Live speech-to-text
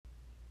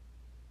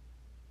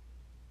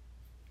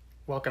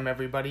Welcome,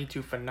 everybody,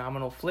 to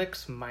Phenomenal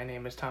Flicks. My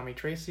name is Tommy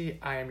Tracy.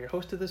 I am your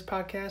host of this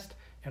podcast,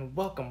 and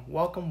welcome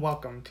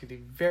to the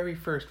very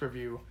first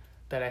review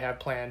that I have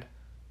planned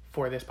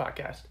for this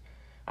podcast.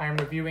 I am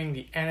reviewing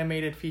the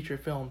animated feature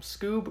film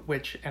Scoob,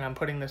 which, and I'm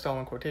putting this all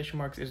in quotation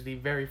marks, is the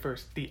very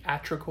first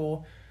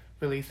theatrical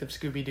release of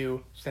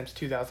Scooby-Doo since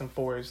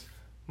 2004's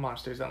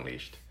Monsters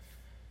Unleashed.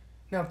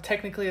 Now,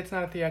 technically, it's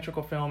not a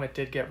theatrical film. It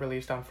did get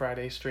released on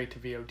Friday straight to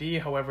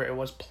VOD. However, it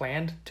was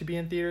planned to be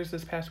in theaters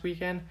this past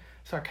weekend,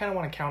 so I kind of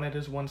want to count it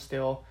as one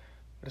still.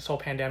 This whole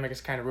pandemic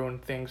has kind of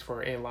ruined things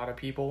for a lot of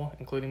people,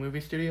 including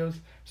movie studios.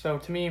 So,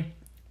 to me,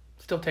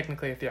 still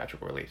technically a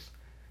theatrical release.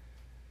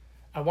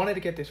 I wanted to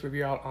get this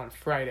review out on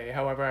Friday.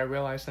 However, I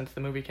realized since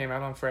the movie came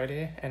out on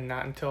Friday and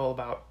not until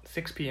about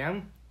 6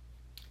 p.m.,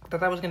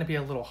 that was going to be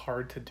a little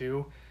hard to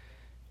do.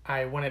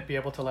 I wouldn't be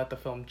able to let the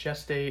film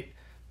gestate.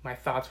 My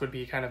thoughts would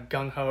be kind of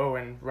gung-ho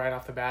and right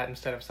off the bat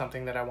instead of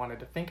something that I wanted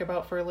to think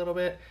about for a little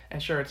bit.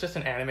 And sure, it's just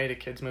an animated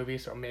kids movie,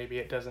 so maybe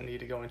it doesn't need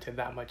to go into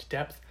that much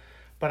depth.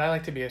 But I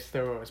like to be as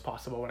thorough as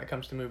possible when it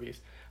comes to movies.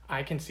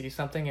 I can see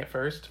something at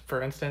first,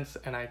 for instance,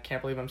 and I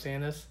can't believe I'm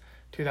saying this,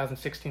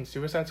 2016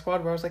 Suicide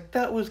Squad, where I was like,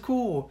 that was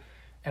cool.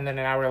 And then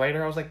an hour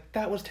later, I was like,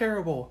 that was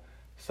terrible.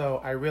 So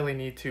I really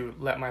need to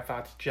let my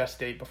thoughts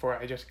gestate before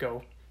I just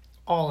go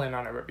all in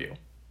on a review.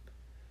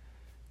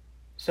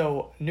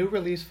 So, new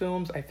release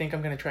films, I think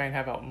I'm going to try and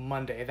have out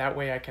Monday. That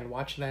way I can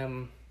watch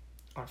them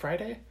on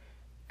Friday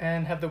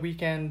and have the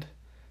weekend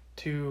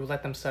to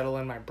let them settle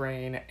in my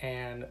brain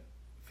and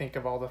think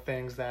of all the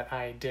things that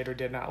I did or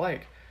did not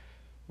like.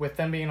 With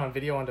them being on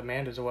video on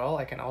demand as well,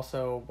 I can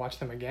also watch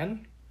them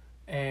again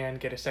and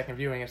get a second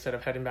viewing instead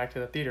of heading back to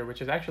the theater,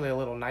 which is actually a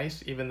little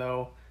nice, even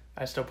though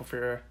I still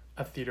prefer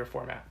a theater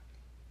format.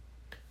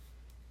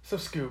 So,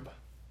 Scoob.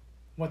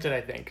 What did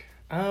I think?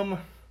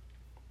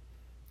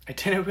 I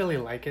didn't really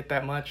like it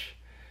that much.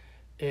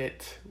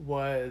 It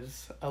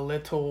was a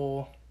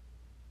little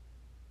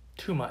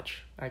too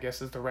much, I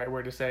guess is the right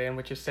word to say, and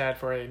which is sad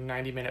for a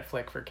 90-minute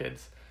flick for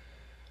kids.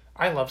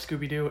 I love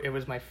Scooby-Doo. It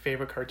was my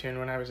favorite cartoon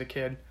when I was a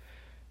kid.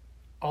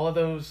 All of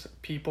those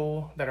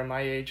people that are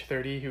my age,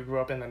 30, who grew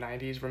up in the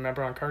 90s,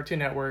 remember on Cartoon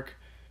Network,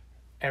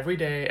 every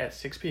day at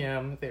 6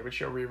 p.m., they would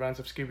show reruns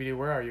of Scooby-Doo,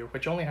 Where Are You?,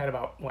 which only had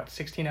about,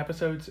 16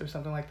 episodes or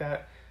something like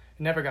that.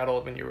 It never got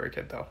old when you were a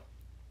kid, though.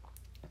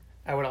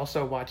 I would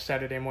also watch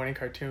Saturday morning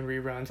cartoon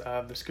reruns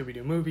of the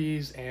Scooby-Doo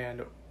movies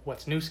and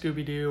What's New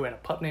Scooby-Doo and A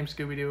Pup Named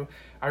Scooby-Doo.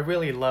 I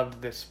really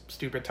loved this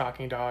stupid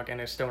talking dog and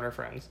his stoner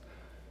friends.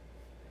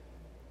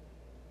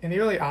 In the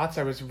early aughts,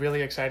 I was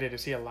really excited to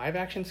see a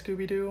live-action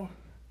Scooby-Doo.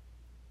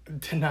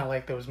 Did not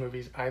like those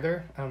movies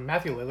either.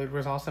 Matthew Lillard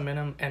was awesome in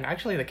them, and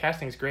actually the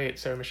casting's great.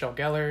 Sarah Michelle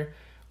Gellar,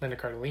 Linda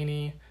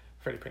Cardellini,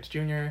 Freddie Prinze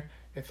Jr.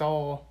 It's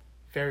all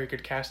very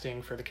good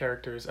casting for the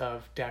characters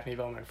of Daphne,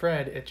 Velma, and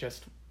Fred. It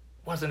just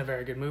wasn't a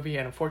very good movie,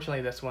 and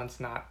unfortunately this one's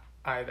not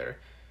either.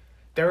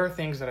 There are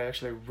things that I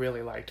actually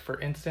really liked. For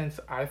instance,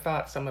 I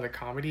thought some of the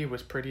comedy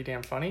was pretty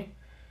damn funny.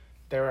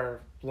 There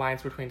are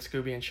lines between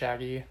Scooby and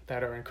Shaggy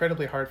that are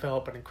incredibly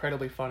heartfelt but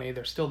incredibly funny.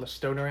 There's still the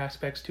stoner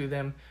aspects to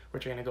them,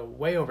 which are going to go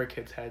way over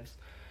kids' heads.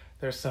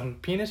 There's some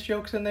penis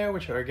jokes in there,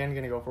 which are again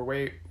going to go for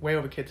way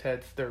over kids'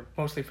 heads. They're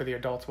mostly for the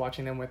adults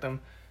watching them with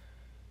them.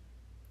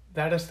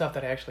 That is stuff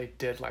that I actually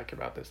did like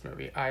about this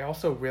movie. I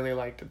also really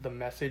liked the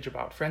message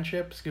about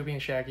friendship. Scooby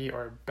and Shaggy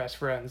are best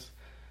friends.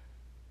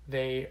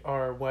 They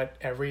are what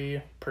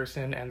every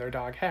person and their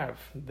dog have.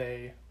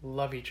 They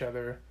love each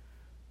other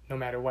no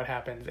matter what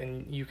happens.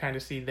 And you kind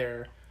of see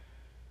their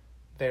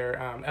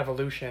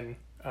evolution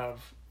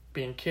of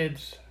being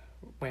kids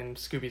when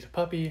Scooby's a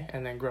puppy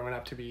and then growing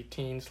up to be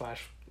teen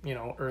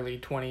 / early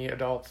 20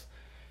 adults.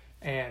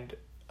 And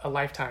a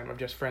lifetime of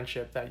just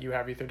friendship that you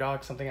have with your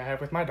dog, something I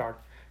have with my dog.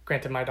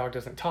 Granted, my dog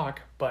doesn't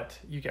talk, but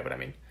you get what I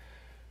mean.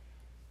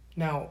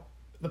 Now,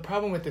 the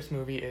problem with this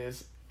movie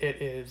is it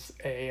is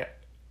a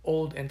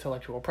old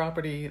intellectual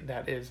property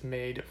that is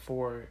made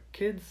for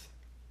kids,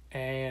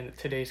 and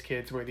today's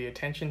kids where the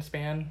attention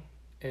span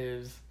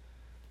is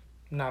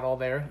not all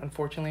there,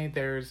 unfortunately.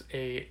 There's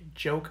a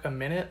joke a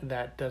minute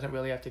that doesn't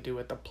really have to do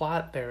with the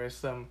plot. There is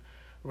some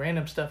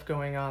random stuff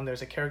going on.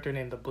 There's a character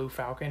named the Blue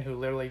Falcon who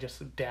literally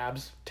just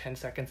dabs 10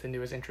 seconds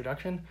into his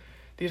introduction.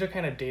 These are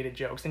kind of dated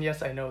jokes, and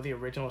yes, I know the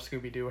original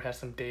Scooby-Doo has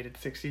some dated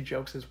 60s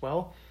jokes as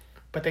well,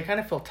 but they kind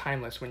of feel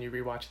timeless when you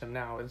rewatch them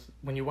now.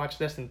 When you watch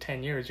this in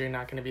 10 years, you're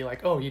not going to be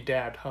like, oh, you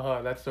dabbed,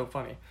 haha, that's so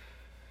funny.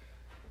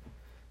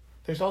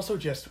 There's also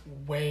just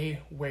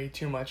way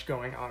too much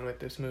going on with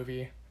this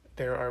movie.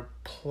 There are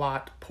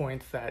plot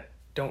points that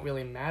don't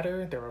really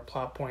matter. There are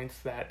plot points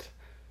that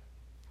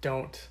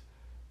don't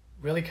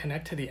really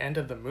connect to the end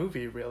of the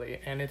movie, really,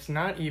 and it's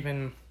not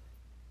even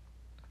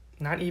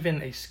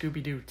a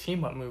Scooby-Doo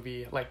team-up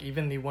movie like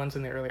even the ones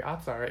in the early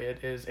aughts are.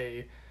 It is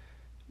a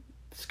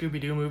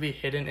Scooby-Doo movie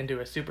hidden into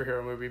a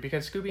superhero movie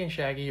because Scooby and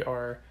Shaggy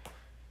are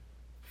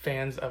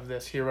fans of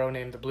this hero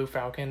named the Blue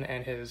Falcon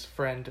and his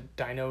friend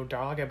Dino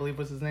Dog, I believe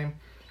was his name.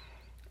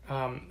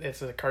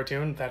 It's a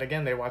cartoon that,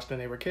 again, they watched when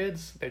they were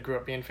kids. They grew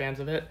up being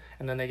fans of it,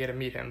 and then they get to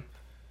meet him.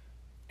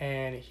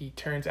 and he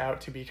turns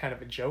out to be kind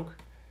of a joke.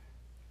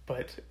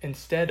 But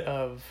instead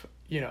of,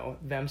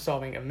 them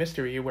solving a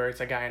mystery where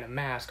it's a guy in a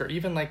mask, or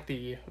even like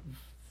the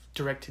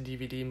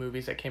direct-to-DVD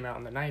movies that came out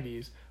in the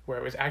 90s, where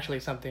it was actually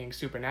something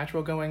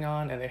supernatural going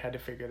on and they had to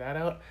figure that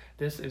out,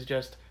 this is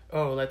just,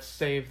 oh, let's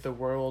save the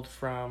world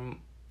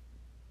from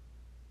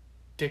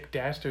Dick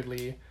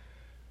Dastardly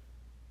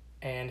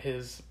and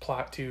his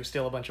plot to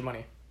steal a bunch of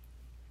money.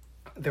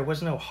 There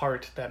was no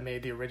heart that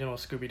made the original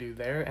Scooby-Doo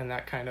there, and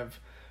that kind of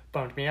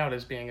bummed me out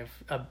as being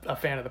a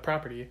fan of the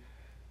property.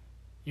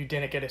 You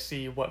didn't get to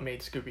see what made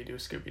Scooby-Doo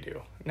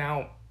Scooby-Doo.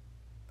 Now,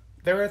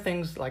 there are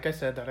things, like I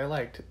said, that I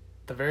liked.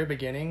 The very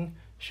beginning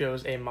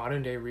shows a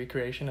modern-day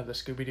recreation of the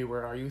Scooby-Doo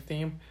Where Are You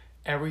theme.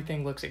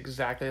 Everything looks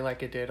exactly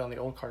like it did on the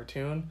old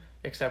cartoon,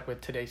 except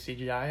with today's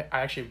CGI.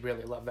 I actually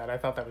really love that. I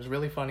thought that was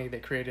really funny. They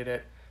created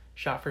it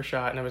shot for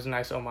shot, and it was a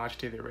nice homage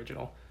to the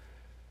original.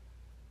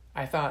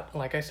 I thought,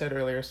 like I said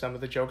earlier, some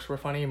of the jokes were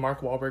funny.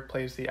 Mark Wahlberg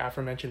plays the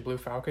aforementioned Blue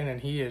Falcon,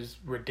 and he is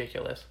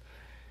ridiculous.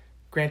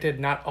 Granted,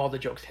 not all the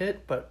jokes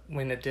hit, but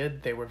when it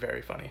did, they were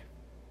very funny.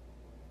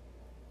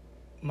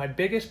 My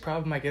biggest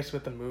problem, I guess,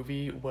 with the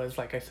movie was,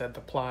 like I said,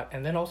 the plot,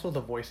 and then also the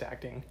voice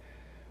acting.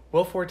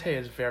 Will Forte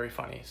is very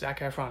funny. Zac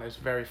Efron is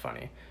very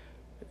funny.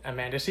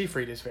 Amanda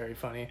Seyfried is very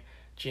funny.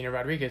 Gina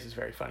Rodriguez is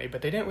very funny,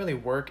 but they didn't really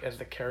work as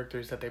the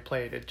characters that they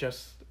played. It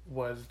just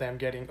was them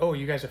getting, oh,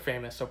 you guys are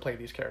famous, so play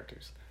these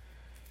characters.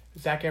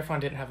 Zac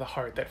Efron didn't have the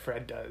heart that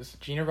Fred does.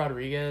 Gina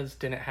Rodriguez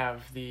didn't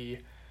have the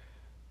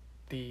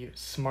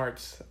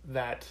smarts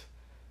that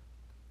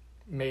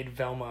made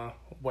Velma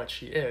what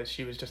she is.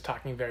 She was just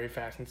talking very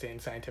fast and saying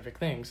scientific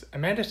things.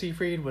 Amanda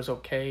Seyfried was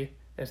okay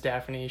as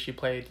Daphne. She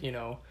played,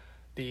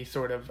 the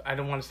sort of, I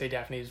don't want to say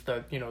Daphne's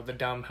the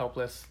dumb,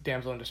 helpless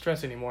damsel in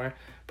distress anymore,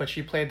 but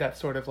she played that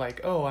sort of like,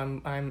 oh,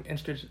 I'm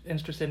interested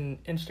in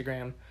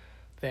Instagram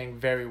thing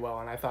very well,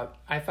 and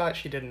I thought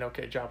she did an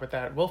okay job with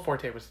that. Will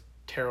Forte was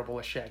terrible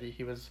as Shaggy.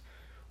 He was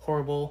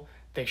horrible.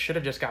 They should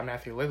have just got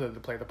Matthew Lillard to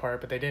play the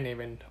part, but they didn't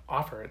even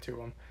offer it to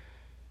him.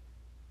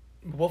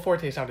 Will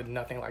Forte sounded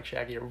nothing like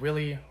Shaggy. It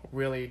really,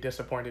 really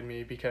disappointed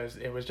me because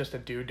it was just a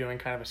dude doing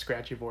kind of a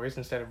scratchy voice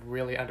instead of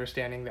really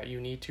understanding that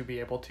you need to be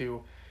able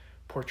to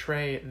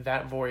portray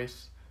that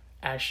voice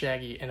as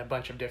Shaggy in a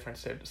bunch of different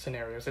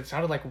scenarios. It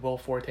sounded like Will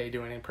Forte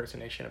doing an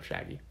impersonation of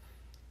Shaggy.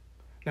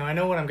 Now, I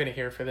know what I'm going to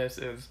hear for this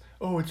is,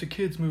 oh, it's a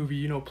kid's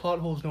movie, plot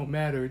holes don't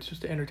matter, it's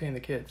just to entertain the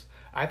kids.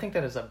 I think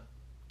that is a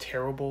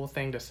terrible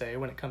thing to say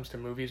when it comes to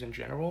movies in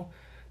general.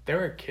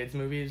 There are kids'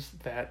 movies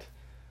that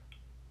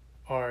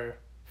are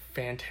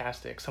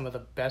fantastic, some of the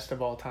best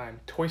of all time.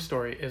 Toy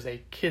Story is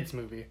a kids'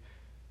 movie.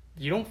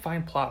 You don't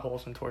find plot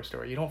holes in Toy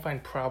Story. You don't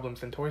find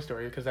problems in Toy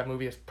Story because that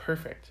movie is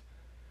perfect.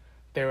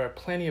 There are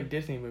plenty of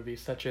Disney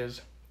movies such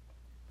as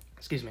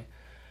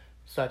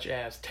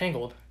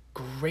Tangled,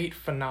 great,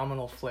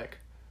 phenomenal flick.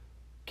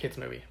 Kids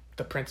movie.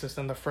 The Princess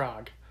and the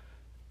Frog.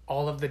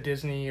 All of the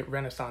Disney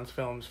Renaissance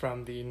films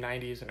from the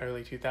 90s and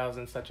early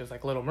 2000s, such as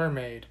like Little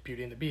Mermaid,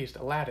 Beauty and the Beast,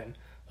 Aladdin.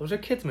 Those are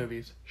kids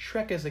movies.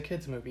 Shrek is a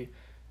kids movie.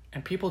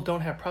 And people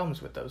don't have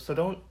problems with those.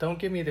 So don't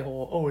give me the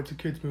whole, oh, it's a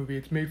kids movie,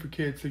 it's made for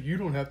kids, so you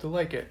don't have to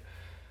like it.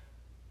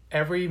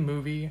 Every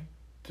movie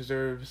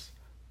deserves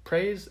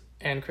praise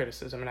and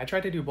criticism. And I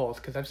try to do both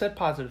because I've said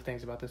positive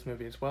things about this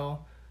movie as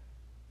well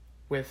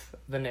with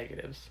the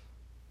negatives.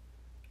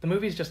 The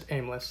movie's just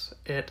aimless.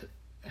 It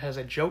has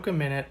a joke a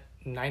minute,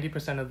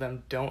 90% of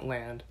them don't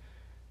land,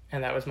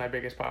 and that was my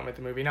biggest problem with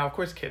the movie. Now, of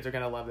course, kids are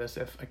going to love this.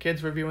 If a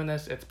kid's reviewing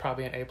this, it's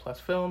probably an A+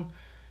 film.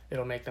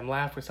 It'll make them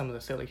laugh with some of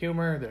the silly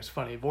humor. There's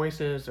funny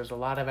voices. There's a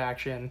lot of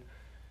action,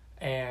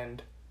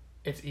 and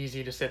it's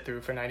easy to sit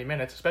through for 90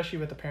 minutes, especially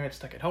with the parents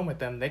stuck at home with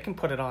them. They can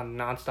put it on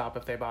nonstop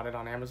if they bought it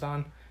on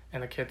Amazon,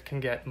 and the kids can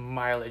get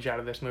mileage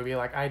out of this movie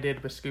like I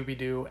did with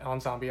Scooby-Doo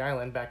on Zombie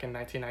Island back in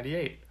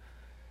 1998.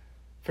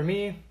 For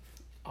me,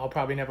 I'll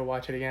probably never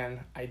watch it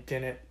again. I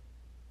didn't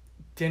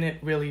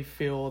really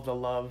feel the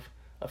love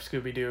of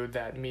Scooby-Doo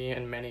that me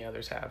and many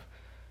others have.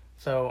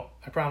 So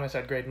I promise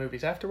I'd grade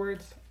movies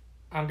afterwards.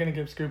 I'm going to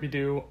give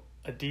Scooby-Doo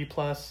a D+.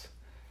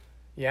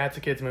 Yeah, it's a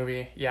kid's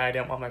movie. Yeah, I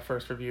didn't want my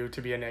first review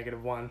to be a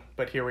 -1,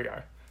 but here we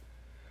are.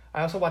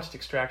 I also watched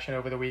Extraction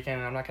over the weekend,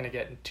 and I'm not going to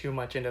get too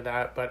much into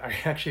that, but I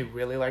actually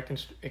really liked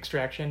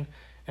Extraction,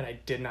 and I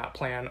did not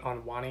plan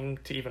on wanting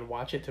to even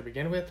watch it to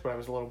begin with, but I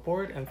was a little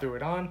bored and threw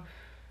it on.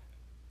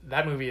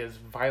 That movie is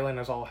violent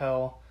as all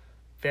hell,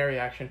 very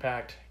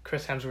action-packed.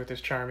 Chris Hemsworth is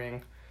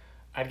charming.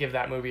 I'd give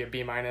that movie a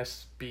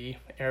B-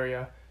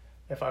 area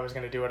if I was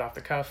going to do it off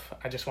the cuff.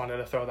 I just wanted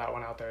to throw that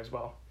one out there as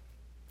well.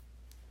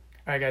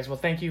 Alright guys, well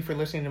thank you for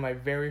listening to my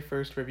very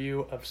first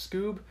review of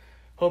Scoob.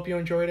 Hope you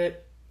enjoyed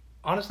it.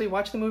 Honestly,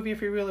 watch the movie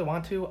if you really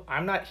want to.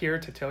 I'm not here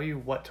to tell you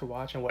what to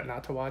watch and what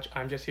not to watch.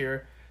 I'm just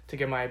here to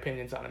give my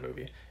opinions on a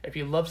movie. If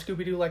you love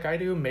Scooby-Doo like I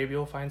do, maybe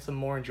you'll find some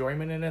more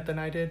enjoyment in it than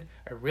I did.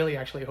 I really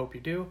actually hope you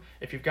do.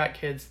 If you've got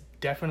kids,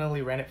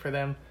 definitely rent it for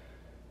them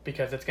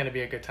because it's going to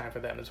be a good time for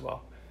them as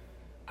well.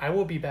 I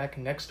will be back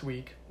next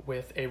week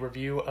with a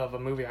review of a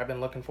movie I've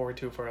been looking forward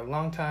to for a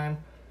long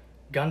time,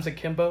 Guns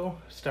Akimbo,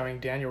 starring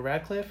Daniel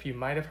Radcliffe. You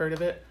might have heard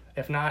of it.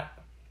 If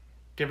not,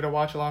 give it a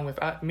watch along with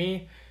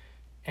me,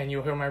 and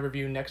you'll hear my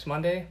review next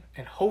Monday.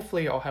 And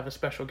hopefully I'll have a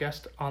special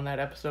guest on that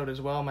episode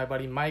as well, my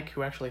buddy Mike,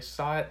 who actually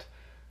saw it,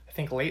 I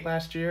think, late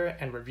last year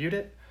and reviewed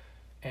it.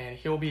 And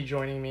he'll be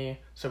joining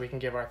me so we can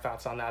give our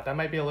thoughts on that. That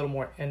might be a little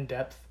more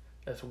in-depth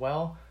as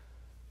well.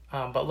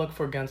 But look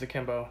for Guns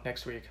Akimbo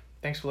next week.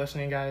 Thanks for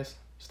listening, guys.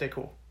 Stay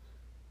cool.